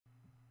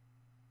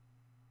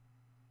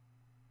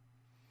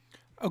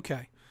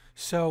Okay,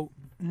 so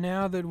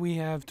now that we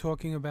have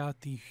talking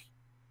about the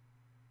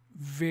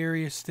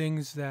various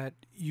things that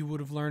you would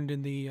have learned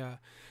in the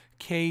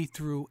K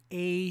through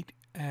 8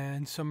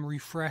 and some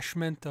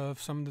refreshment of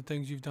some of the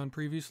things you've done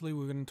previously,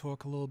 we're going to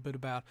talk a little bit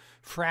about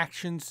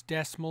fractions,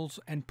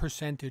 decimals, and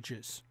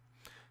percentages.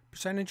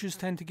 Percentages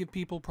tend to give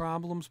people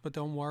problems, but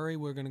don't worry,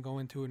 we're going to go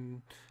into it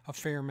in a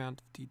fair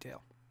amount of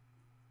detail.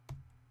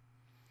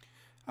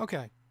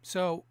 Okay,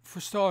 so for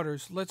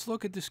starters, let's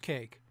look at this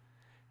cake.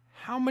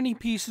 How many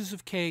pieces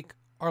of cake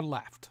are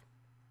left?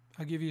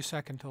 I'll give you a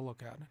second to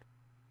look at it.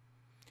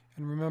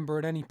 And remember,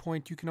 at any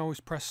point, you can always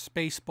press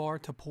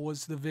spacebar to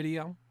pause the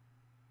video.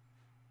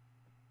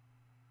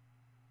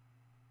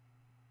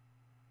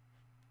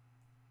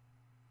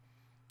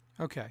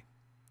 Okay.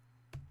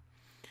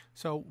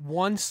 So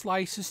one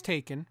slice is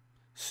taken.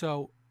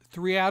 So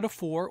 3 out of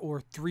 4,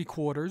 or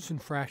 3/4 in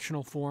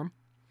fractional form,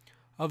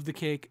 of the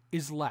cake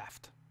is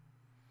left.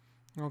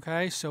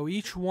 Okay, so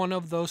each one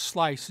of those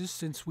slices,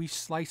 since we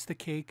slice the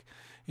cake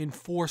in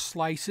 4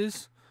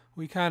 slices,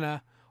 we kind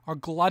of are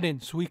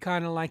gluttons. We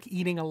kind of like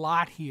eating a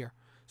lot here.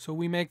 So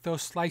we make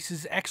those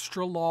slices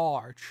extra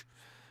large.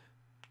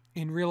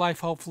 In real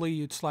life, hopefully,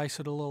 you'd slice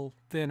it a little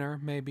thinner,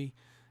 maybe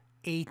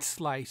 8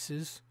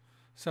 slices.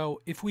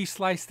 So if we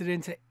sliced it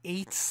into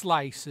 8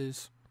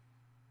 slices,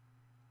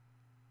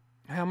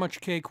 how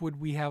much cake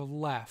would we have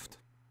left?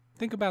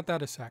 Think about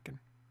that a second.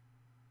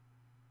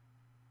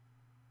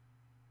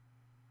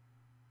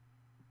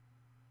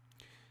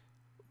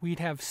 We'd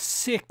have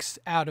 6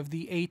 out of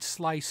the 8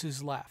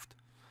 slices left,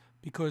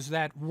 because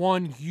that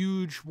one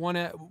huge one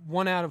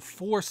out of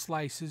 4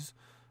 slices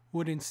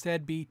would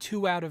instead be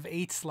 2 out of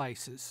 8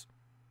 slices.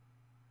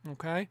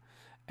 Okay?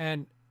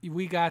 And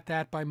we got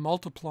that by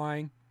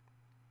multiplying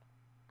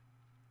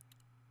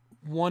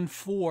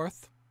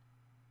 1/4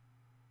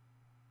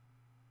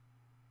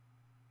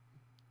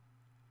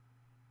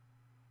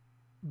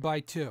 by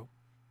 2.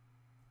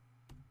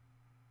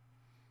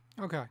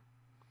 Okay.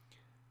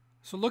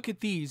 So look at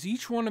these.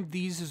 Each one of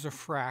these is a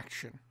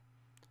fraction.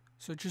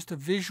 So just a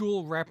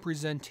visual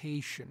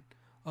representation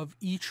of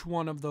each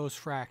one of those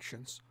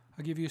fractions.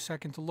 I'll give you a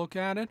second to look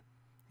at it.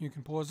 You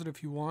can pause it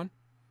if you want.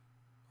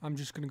 I'm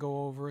just going to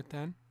go over it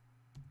then.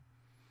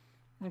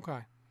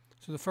 Okay.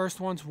 So the first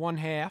one's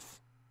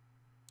 1/2,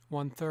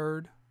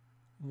 1/3,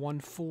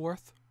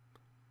 1/4,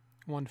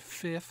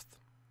 1/5,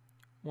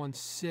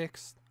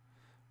 1/6,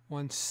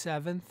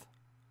 1/7,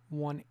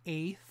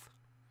 1/8.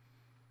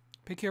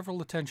 Pay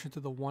careful attention to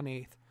the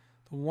 1/8.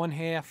 The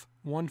 1/2,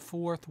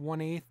 1/4,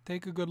 1/8.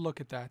 Take a good look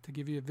at that to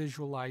give you a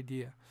visual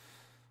idea.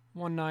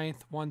 1/9,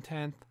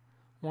 1/10,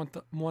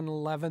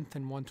 1/11,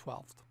 and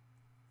 1/12.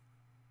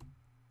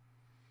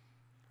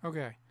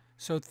 Okay,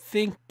 so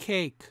think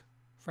cake.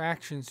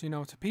 Fractions,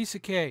 it's a piece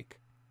of cake.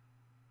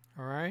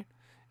 All right?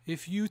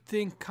 If you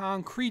think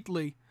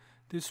concretely,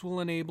 this will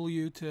enable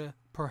you to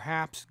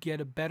perhaps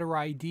get a better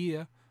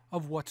idea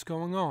of what's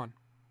going on.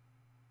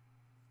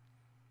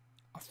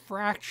 A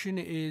fraction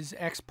is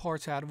x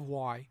parts out of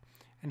y,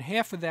 and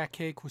half of that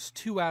cake was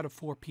 2 out of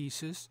 4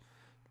 pieces.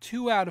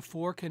 2 out of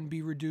 4 can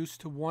be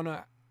reduced to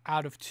 1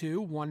 out of 2,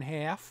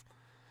 1/2.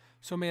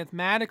 So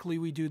mathematically,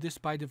 we do this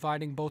by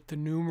dividing both the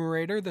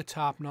numerator, the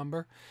top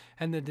number,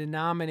 and the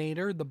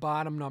denominator, the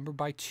bottom number,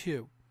 by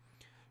 2.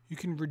 You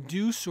can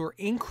reduce or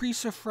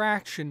increase a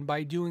fraction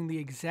by doing the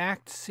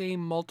exact same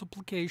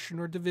multiplication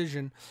or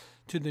division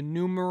to the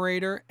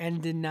numerator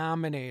and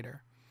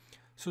denominator.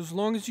 So as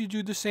long as you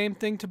do the same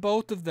thing to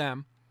both of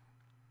them,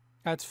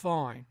 that's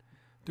fine.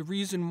 The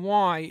reason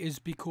why is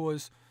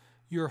because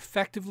you're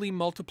effectively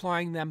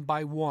multiplying them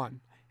by 1.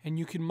 And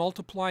you can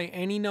multiply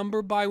any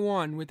number by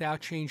 1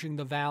 without changing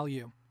the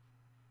value.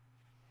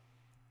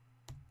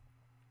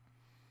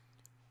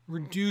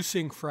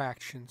 Reducing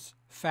fractions,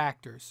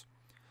 factors.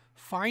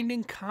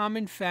 Finding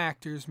common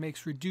factors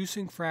makes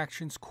reducing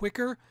fractions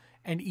quicker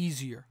and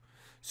easier.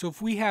 So if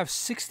we have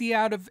 60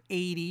 out of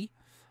 80,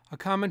 a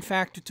common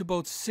factor to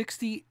both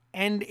 60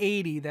 and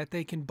 80 that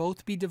they can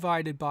both be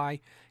divided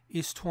by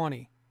is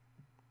 20.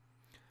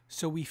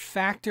 So we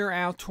factor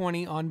out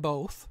 20 on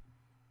both.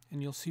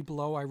 And you'll see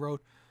below I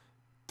wrote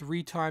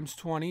 3 times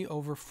 20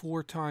 over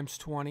 4 times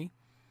 20.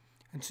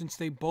 And since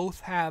they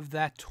both have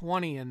that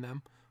 20 in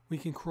them, we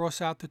can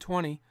cross out the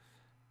 20.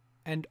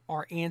 And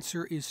our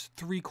answer is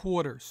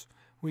 3/4.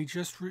 We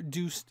just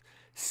reduced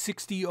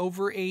 60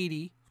 over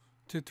 80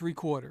 to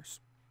 3/4.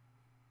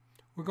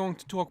 We're going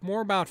to talk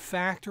more about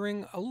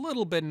factoring a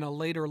little bit in a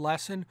later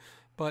lesson,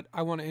 but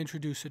I want to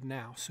introduce it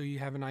now so you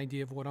have an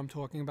idea of what I'm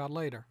talking about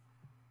later.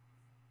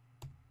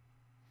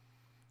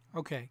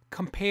 Okay,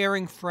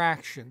 comparing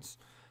fractions.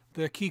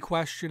 The key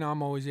question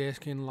I'm always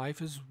asking in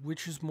life is,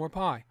 which is more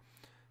pie?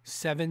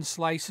 7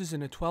 slices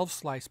in a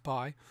 12-slice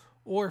pie,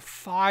 or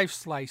 5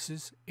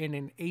 slices in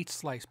an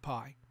 8-slice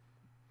pie?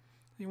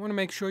 You want to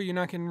make sure you're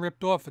not getting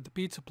ripped off at the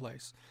pizza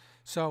place.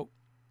 So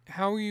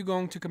how are you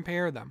going to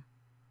compare them?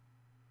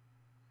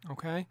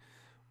 Okay?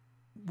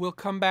 We'll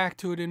come back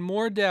to it in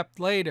more depth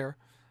later,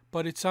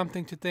 but it's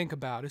something to think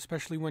about,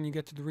 especially when you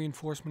get to the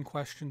reinforcement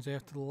questions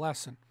after the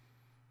lesson.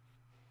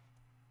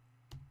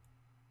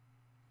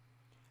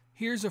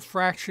 Here's a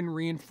fraction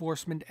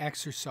reinforcement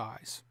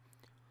exercise.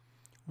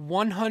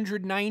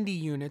 190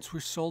 units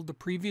were sold the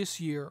previous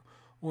year,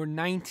 or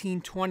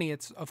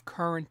 19/20ths of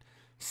current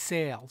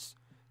sales.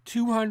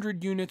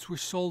 200 units were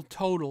sold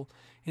total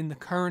in the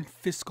current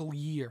fiscal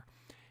year.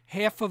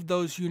 Half of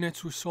those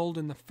units were sold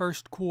in the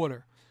first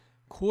quarter.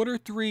 Quarter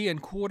 3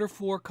 and quarter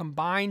 4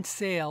 combined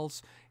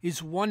sales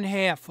is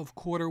 1/2 of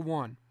quarter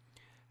 1.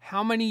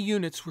 How many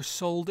units were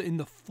sold in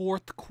the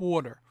fourth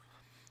quarter?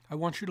 I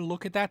want you to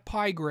look at that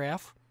pie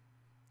graph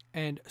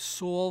and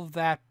solve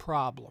that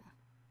problem.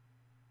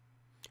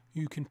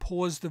 You can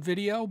pause the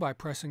video by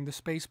pressing the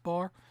space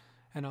bar,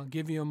 and I'll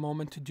give you a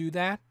moment to do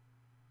that.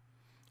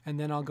 And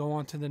then I'll go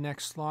on to the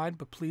next slide,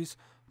 but please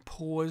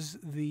pause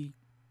the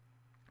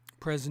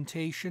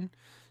presentation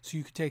so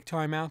you can take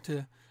time out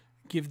to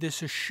give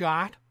this a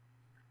shot,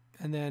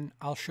 and then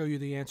I'll show you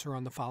the answer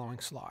on the following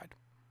slide.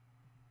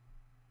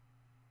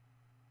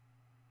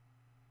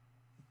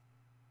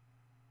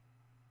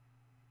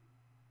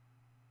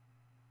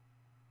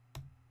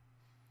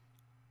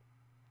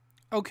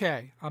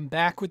 Okay, I'm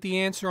back with the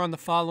answer on the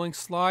following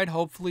slide.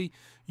 Hopefully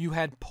you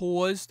had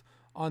paused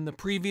on the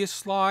previous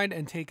slide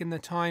and taken the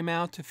time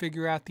out to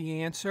figure out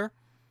the answer.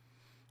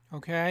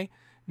 Okay,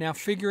 now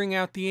figuring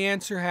out the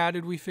answer, how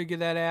did we figure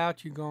that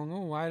out? You're going,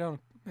 oh,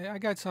 I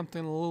got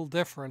something a little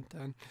different.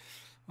 And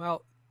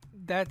well,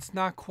 that's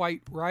not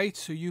quite right,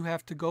 so you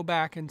have to go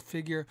back and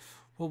figure,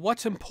 well,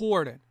 what's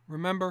important?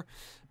 Remember,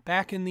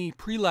 back in the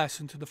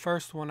pre-lesson to the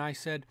first one, I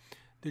said,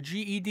 the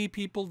GED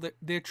people,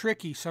 they're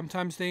tricky.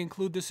 Sometimes they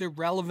include this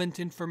irrelevant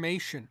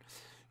information.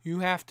 You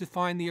have to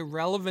find the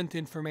irrelevant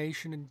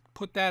information and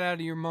put that out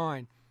of your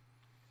mind.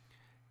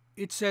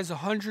 It says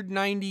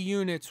 190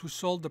 units were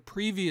sold the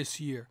previous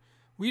year.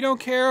 We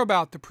don't care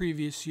about the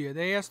previous year.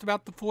 They asked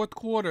about the fourth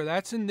quarter.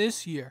 That's in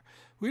this year.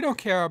 We don't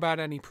care about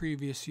any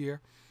previous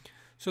year.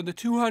 So the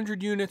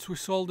 200 units were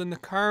sold in the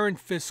current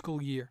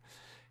fiscal year.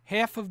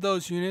 Half of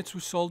those units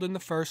were sold in the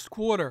first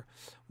quarter.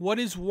 What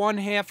is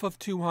 1/2 of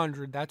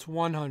 200? That's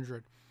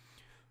 100.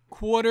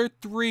 Quarter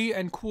 3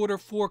 and quarter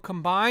 4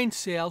 combined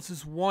sales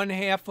is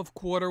 1/2 of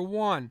quarter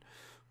 1.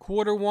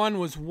 Quarter 1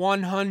 was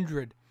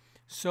 100.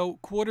 So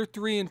quarter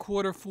 3 and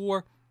quarter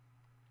 4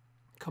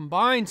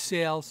 combined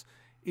sales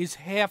is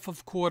 1/2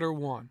 of quarter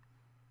 1.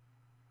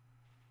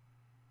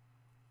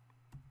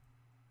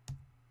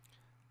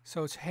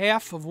 So it's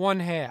 1/2 of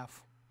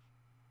 1/2.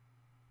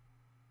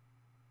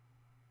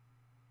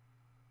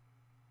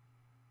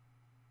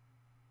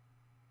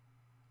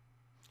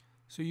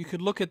 So you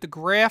could look at the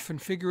graph and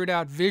figure it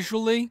out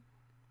visually,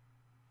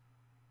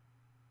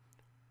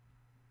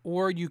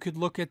 or you could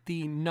look at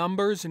the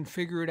numbers and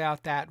figure it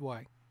out that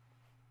way.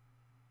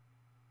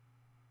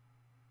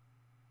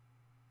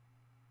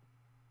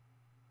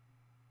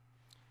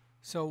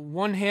 So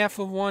 1/2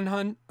 of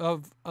 100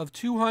 of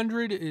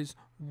 200 is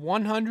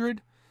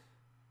 100.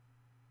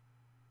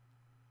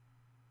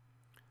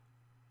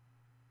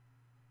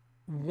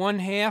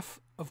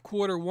 1/2 of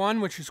quarter 1,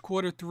 which is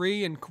quarter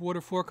 3 and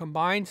quarter 4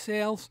 combined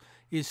sales,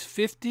 is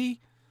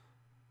 50.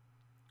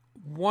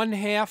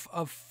 1/2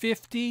 of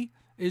 50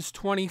 is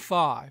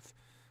 25,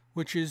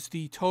 which is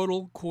the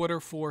total quarter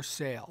 4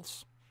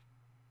 sales.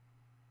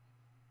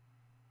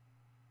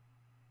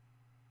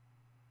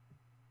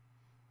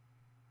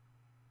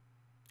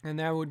 And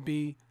that would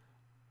be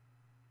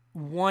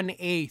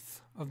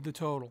 1/8 of the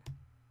total.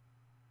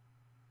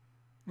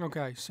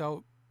 Okay,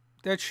 so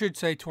that should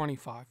say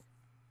 25.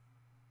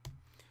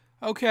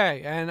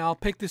 Okay, and I'll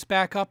pick this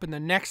back up in the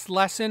next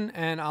lesson,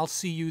 and I'll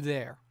see you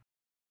there.